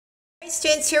Alright,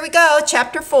 students, here we go,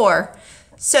 chapter 4.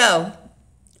 So,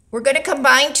 we're going to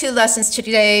combine two lessons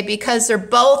today because they're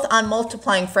both on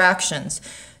multiplying fractions.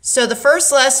 So the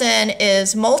first lesson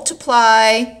is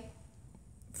multiply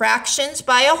fractions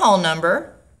by a whole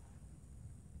number.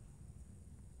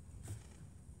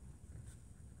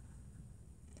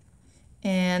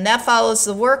 And that follows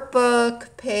the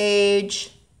workbook,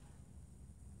 page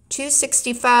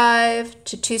 265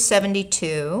 to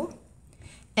 272.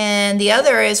 And the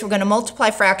other is we're going to multiply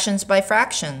fractions by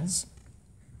fractions.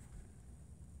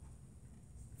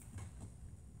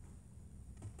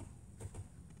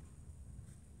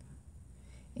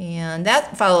 And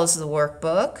that follows the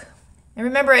workbook. And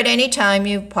remember, at any time,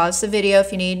 you pause the video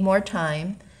if you need more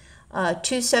time.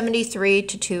 273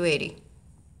 to 280.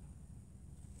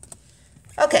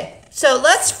 Okay, so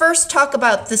let's first talk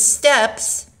about the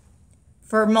steps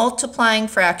for multiplying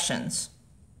fractions.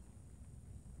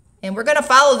 And we're going to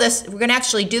follow this. We're going to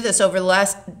actually do this over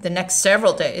the next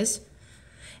several days.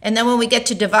 And then when we get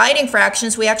to dividing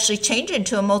fractions, we actually change it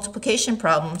into a multiplication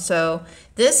problem. So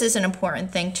this is an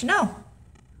important thing to know.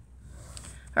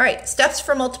 All right, steps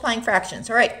for multiplying fractions.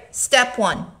 All right, step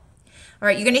 1. All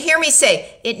right, you're going to hear me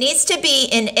say it needs to be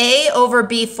in A over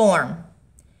B form.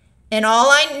 And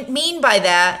all I mean by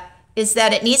that is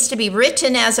that it needs to be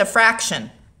written as a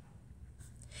fraction.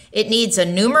 It needs a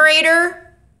numerator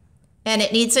and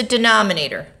it needs a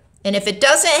denominator. And if it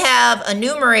doesn't have a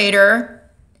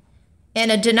numerator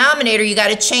and a denominator, you got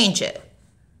to change it.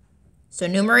 So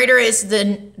numerator is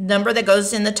the number that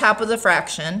goes in the top of the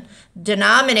fraction.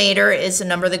 Denominator is the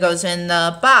number that goes in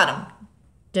the bottom.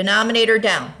 Denominator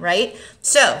down, right?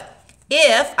 So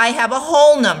if I have a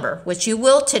whole number, which you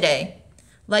will today,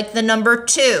 like the number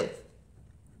 2,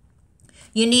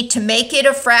 you need to make it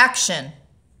a fraction.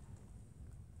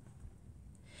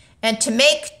 And to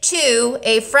make 2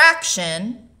 a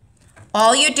fraction,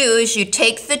 all you do is you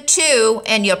take the 2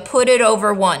 and you put it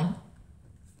over 1.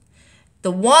 The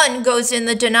 1 goes in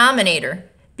the denominator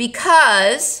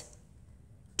because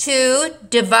 2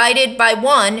 divided by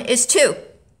 1 is 2.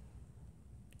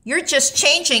 You're just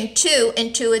changing 2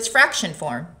 into its fraction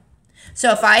form.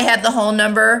 So if I had the whole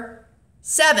number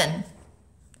 7,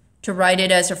 to write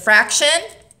it as a fraction,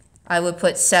 I would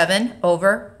put 7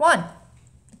 over 1.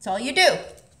 That's all you do.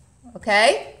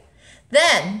 Okay?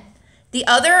 Then, the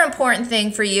other important thing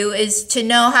for you is to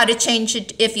know how to change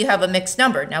it if you have a mixed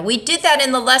number. Now, we did that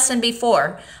in the lesson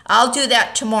before. I'll do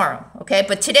that tomorrow, okay?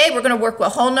 But today, we're going to work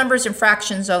with whole numbers and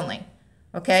fractions only,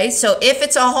 okay? So if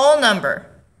it's a whole number,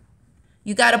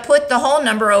 you got to put the whole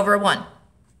number over 1,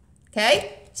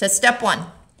 okay? So step 1.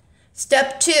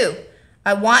 Step 2,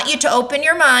 I want you to open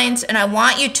your minds, and I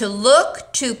want you to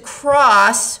look to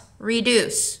cross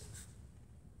reduce.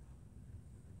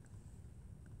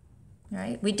 All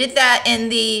right, we did that in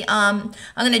the, I'm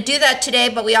going to do that today,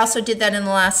 but we also did that in the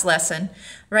last lesson,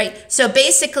 right? So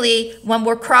basically, when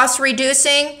we're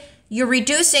cross-reducing, you're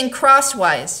reducing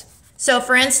crosswise. So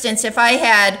for instance, if I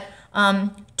had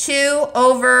 2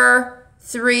 over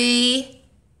 3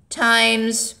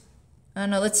 times, I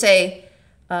don't know, let's say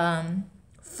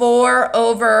 4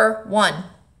 over 1,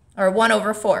 or 1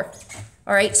 over 4.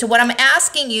 All right, so what I'm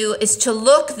asking you is to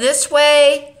look this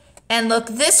way and look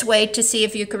this way to see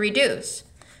if you can reduce.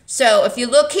 So if you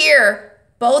look here,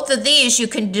 both of these you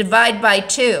can divide by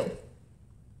 2.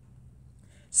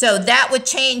 So that would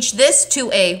change this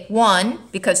to a 1,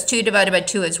 because 2 divided by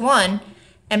 2 is 1,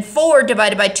 and 4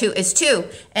 divided by 2 is 2.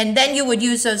 And then you would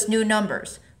use those new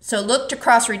numbers. So look to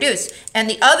cross reduce. And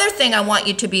the other thing I want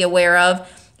you to be aware of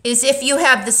is if you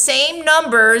have the same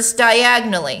numbers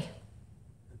diagonally,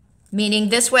 meaning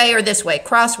this way or this way,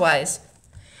 crosswise.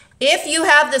 If you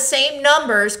have the same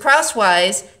numbers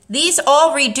crosswise, these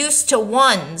all reduce to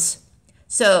 1s.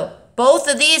 So both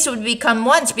of these would become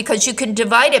 1s because you can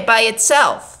divide it by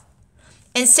itself.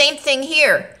 And same thing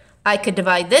here. I could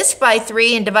divide this by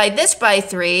 3 and divide this by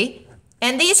 3,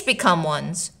 and these become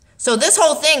 1s. So this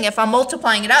whole thing, if I'm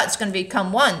multiplying it out, it's going to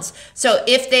become 1s. So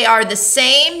if they are the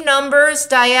same numbers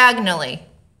diagonally,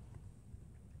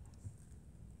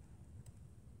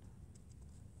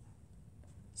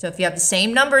 so if you have the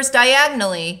same numbers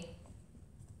diagonally,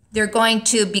 they're going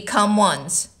to become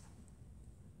 1s.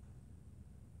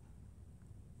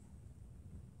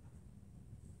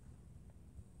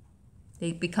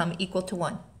 They become equal to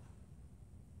 1.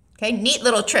 Okay, neat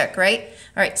little trick, right?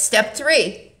 All right, step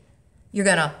 3. You're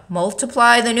going to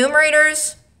multiply the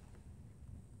numerators.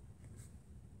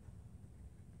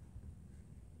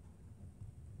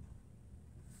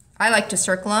 I like to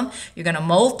circle them. You're going to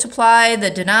multiply the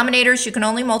denominators. You can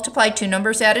only multiply 2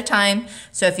 numbers at a time.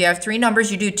 So if you have 3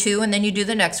 numbers, you do 2 and then you do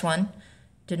the next one.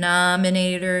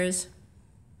 Denominators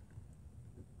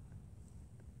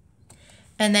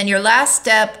And then your last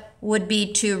step would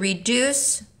be to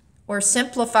reduce or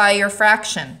simplify your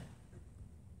fraction.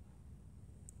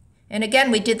 And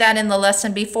again, we did that in the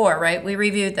lesson before, right? We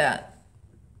reviewed that.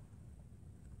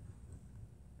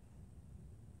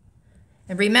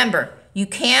 And remember, you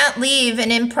can't leave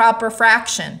an improper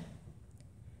fraction.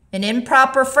 An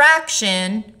improper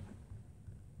fraction,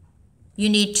 you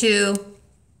need to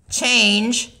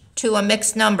change to a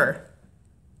mixed number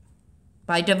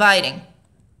by dividing.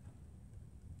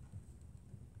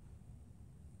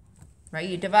 Right?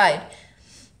 You divide.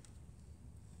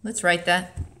 Let's write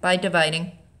that by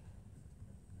dividing.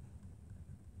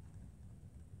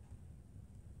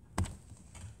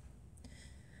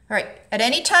 All right, at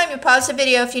any time you pause the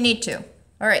video if you need to.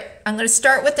 All right, I'm going to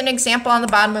start with an example on the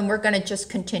bottom and we're going to just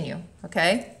continue,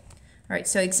 okay? All right,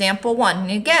 so example 1.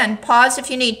 And again, pause if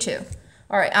you need to.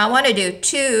 All right, I want to do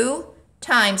 2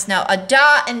 times, now a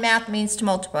dot in math means to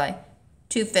multiply,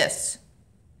 2/5.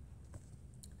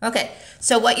 Okay,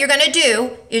 so what you're going to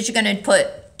do is you're going to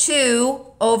put 2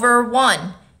 over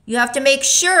 1. You have to make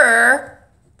sure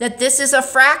that this is a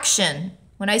fraction.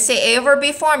 When I say A over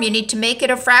B form, you need to make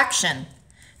it a fraction.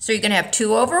 So you're going to have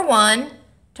 2 over 1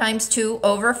 times 2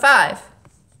 over 5.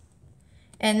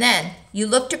 And then you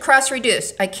look to cross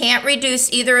reduce. I can't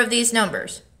reduce either of these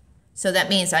numbers. So that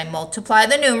means I multiply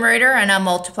the numerator and I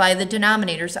multiply the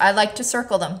denominators. I like to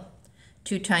circle them.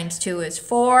 2 times 2 is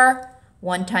 4.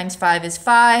 1 times 5 is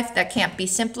 5. That can't be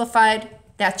simplified.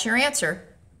 That's your answer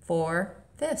for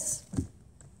this.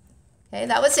 Okay,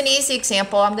 that was an easy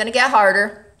example. I'm going to get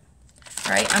harder.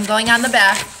 All right, I'm going on the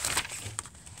back.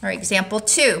 All right, example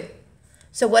 2.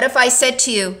 So what if I said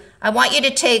to you, I want you to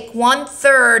take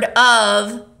 1/3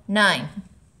 of 9.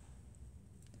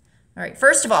 All right,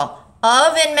 first of all,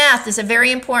 of in math is a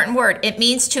very important word. It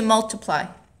means to multiply.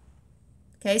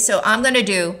 Okay, so I'm going to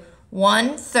do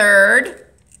 1/3,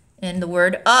 and the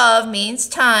word of means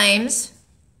times,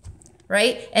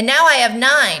 right? And now I have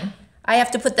 9. I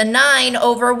have to put the 9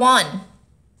 over 1,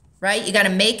 right? You got to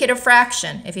make it a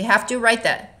fraction. If you have to, write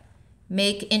that.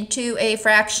 Make into a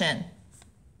fraction.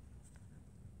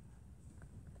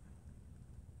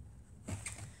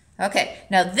 Okay,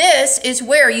 now this is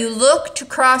where you look to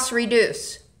cross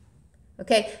reduce.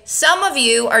 Okay, some of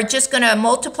you are just going to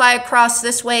multiply across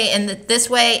this way and this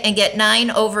way and get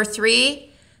 9 over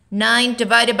 3. 9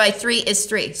 divided by 3 is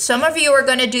 3. Some of you are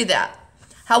going to do that.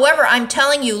 However, I'm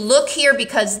telling you, look here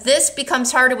because this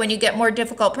becomes harder when you get more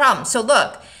difficult problems. So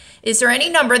look, is there any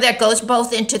number that goes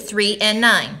both into 3 and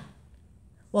 9?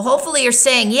 Well, hopefully you're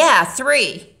saying, yeah,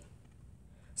 3.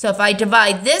 So if I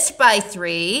divide this by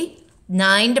 3,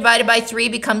 9 divided by 3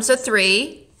 becomes a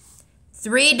 3.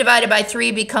 3 divided by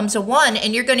 3 becomes a 1,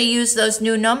 and you're going to use those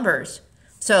new numbers.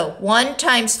 So 1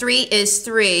 times 3 is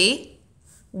 3.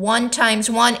 1 times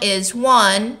 1 is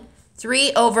 1.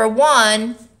 3 over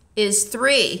 1 is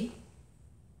 3.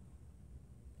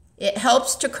 It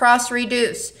helps to cross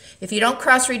reduce. If you don't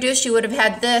cross reduce, you would have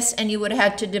had this, and you would have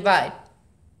had to divide.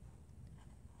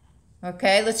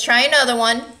 Okay, let's try another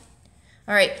one.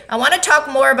 All right, I want to talk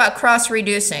more about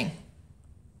cross-reducing.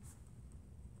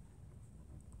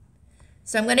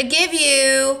 So I'm going to give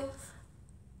you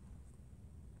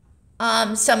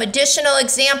some additional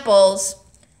examples,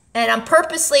 and I'm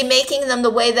purposely making them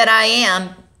the way that I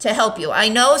am to help you. I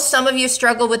know some of you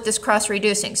struggle with this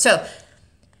cross-reducing. So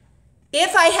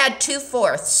if I had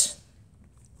 2/4,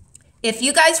 if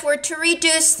you guys were to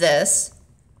reduce this,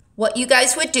 what you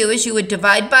guys would do is you would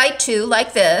divide by 2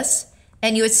 like this,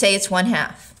 and you would say it's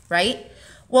 1/2, right?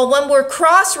 Well, when we're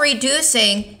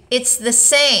cross-reducing, it's the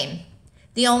same.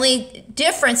 The only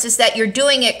difference is that you're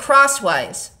doing it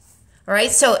crosswise, all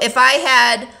right? So if I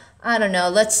had, I don't know,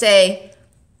 let's say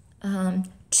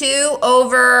 2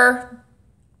 over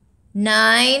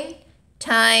 9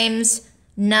 times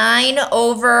 9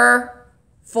 over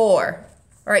 4.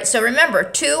 All right, so remember,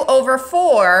 2 over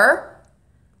 4,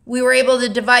 we were able to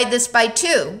divide this by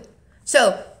 2.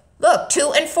 So look,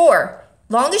 2 and 4.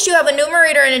 Long as you have a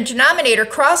numerator and a denominator,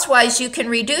 crosswise you can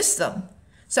reduce them.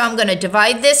 So I'm going to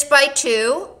divide this by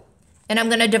 2, and I'm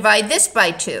going to divide this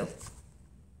by 2.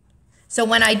 So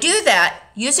when I do that,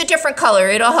 use a different color.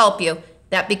 It'll help you.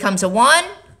 That becomes a 1.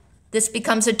 This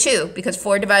becomes a 2 because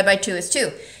 4 divided by 2 is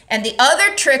 2. And the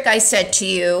other trick I said to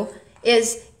you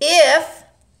is if,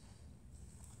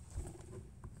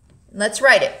 let's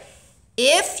write it.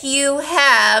 If you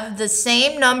have the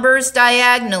same numbers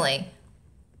diagonally,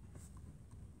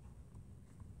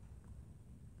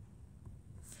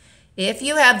 if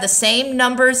you have the same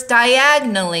numbers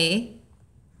diagonally,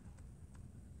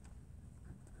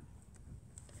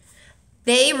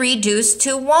 they reduce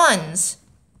to 1s.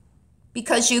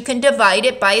 because you can divide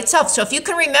it by itself. So if you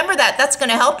can remember that, that's going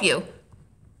to help you.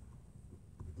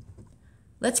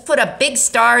 Let's put a big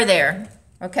star there,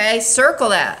 okay? Circle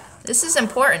that. This is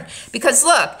important because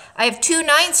look, I have 2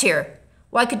 9s here.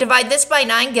 Well, I could divide this by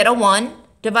 9, get a 1.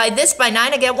 Divide this by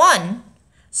 9, I get 1.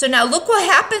 So now look what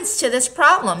happens to this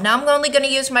problem. Now I'm only going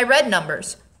to use my red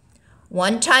numbers.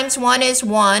 1 times 1 is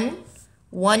 1.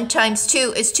 1 times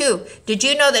 2 is 2. Did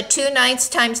you know that 2 9ths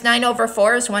times 9 over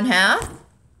 4 is 1/2?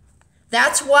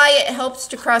 That's why it helps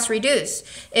to cross reduce.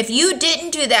 If you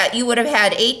didn't do that, you would have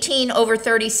had 18 over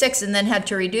 36 and then had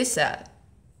to reduce that.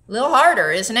 A little harder,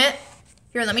 isn't it?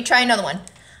 Here, let me try another one.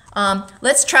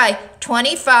 Let's try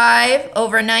 25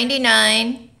 over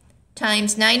 99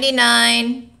 times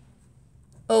 99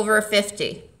 over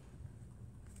 50.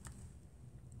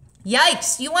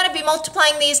 Yikes, you want to be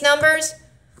multiplying these numbers?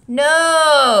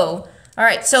 No. All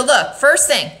right, so look, first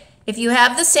thing, if you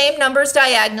have the same numbers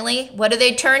diagonally, what do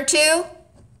they turn to?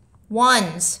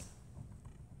 1s.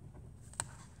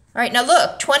 All right, now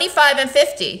look, 25 and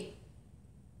 50.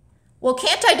 Well,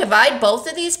 can't I divide both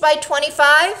of these by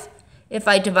 25? If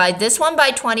I divide this one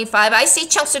by 25, I see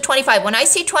chunks of 25. When I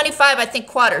see 25, I think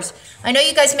quarters. I know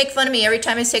you guys make fun of me every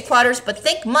time I say quarters, but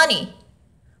think money.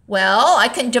 Well, I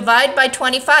can divide by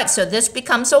 25, so this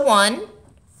becomes a 1.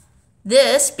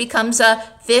 This becomes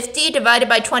a 50 divided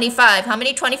by 25. How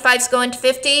many 25s go into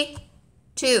 50?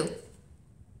 2.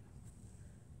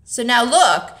 So now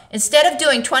look, instead of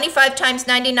doing 25 times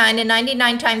 99 and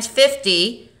 99 times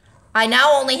 50, I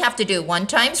now only have to do 1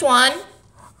 times 1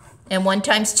 and 1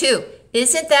 times 2.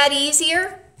 Isn't that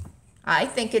easier? I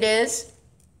think it is.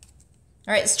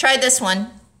 All right, let's try this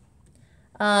one.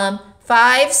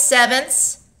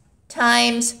 5/7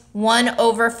 times 1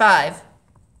 over 5.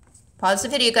 Pause the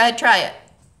video, go ahead, try it.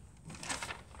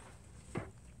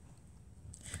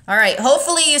 All right,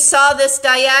 hopefully you saw this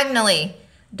diagonally.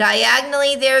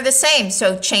 Diagonally, they're the same,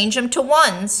 so change them to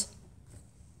 1s.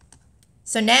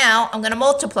 So now I'm going to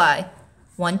multiply.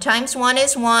 1 times 1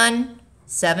 is 1.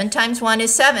 7 times 1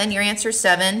 is 7. Your answer is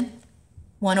 7.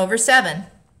 1 over 7.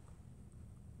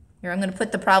 Here, I'm going to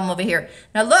put the problem over here.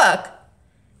 Now look,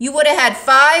 you would have had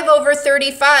 5 over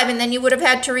 35, and then you would have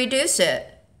had to reduce it.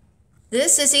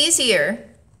 This is easier.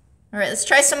 All right, let's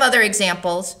try some other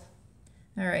examples.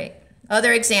 All right,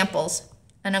 other examples.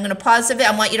 And I'm going to pause the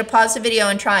video. I want you to pause the video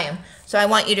and try them. So I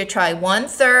want you to try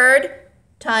 1/3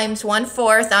 times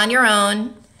 1/4 on your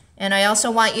own. And I also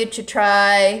want you to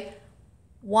try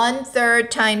 1/3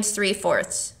 times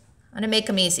 3/4. I'm going to make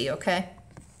them easy, okay?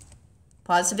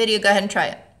 Pause the video, go ahead and try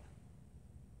it.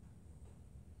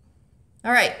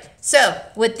 All right, so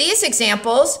with these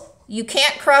examples, you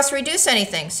can't cross reduce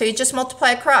anything, so you just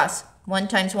multiply across. 1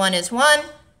 times 1 is 1,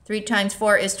 3 times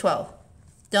 4 is 12.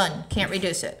 Done, can't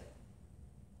reduce it.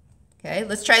 Okay,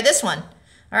 let's try this one.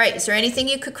 All right, is there anything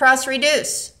you could cross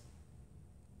reduce?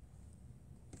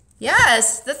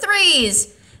 Yes, the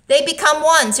 3s. They become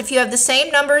 1s. If you have the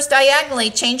same numbers diagonally,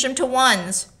 change them to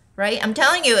 1s, right? I'm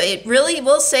telling you, it really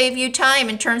will save you time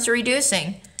in terms of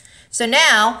reducing. So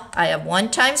now I have 1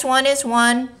 times 1 is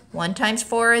 1. 1 times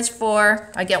 4 is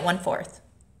 4. I get 1/4.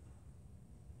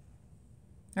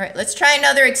 All right, let's try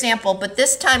another example, but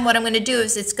this time what I'm going to do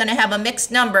is it's going to have a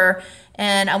mixed number,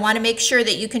 and I want to make sure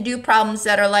that you can do problems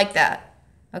that are like that.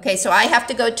 Okay, so I have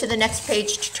to go to the next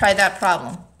page to try that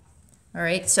problem. All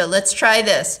right, so let's try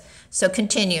this. So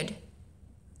continued.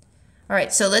 All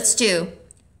right, so let's do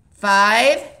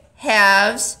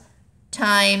 5/2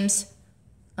 times,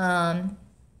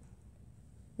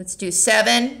 let's do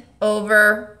 7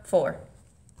 over 4.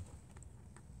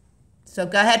 So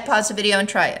go ahead, pause the video and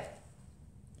try it.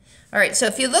 All right, so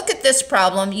if you look at this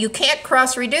problem, you can't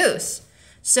cross reduce.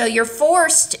 So you're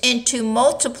forced into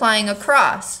multiplying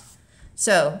across.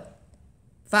 So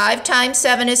 5 times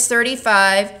 7 is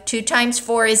 35. 2 times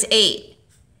 4 is 8.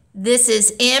 This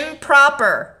is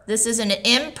improper. This is an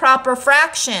improper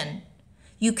fraction.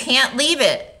 You can't leave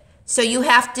it. So you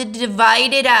have to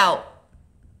divide it out.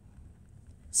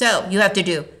 So you have to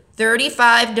do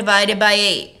 35 divided by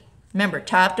 8. Remember,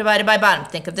 top divided by bottom.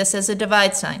 Think of this as a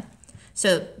divide sign.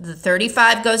 So the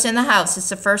 35 goes in the house. It's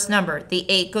the first number. The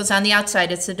 8 goes on the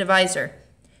outside. It's the divisor.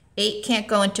 8 can't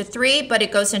go into 3, but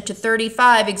it goes into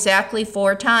 35 exactly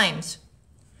 4 times.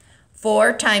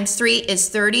 4 times 3 is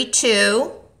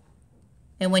 32.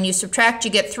 And when you subtract,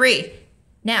 you get 3.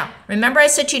 Now, remember I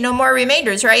said you no more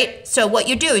remainders, right? So what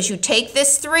you do is you take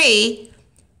this 3,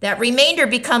 that remainder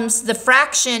becomes the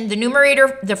fraction, the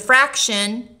numerator, the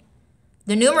fraction,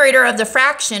 the numerator of the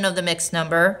fraction of the mixed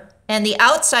number, and the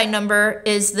outside number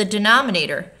is the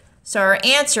denominator. So our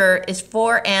answer is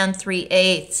 4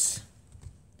 3/8.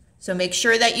 So make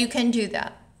sure that you can do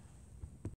that.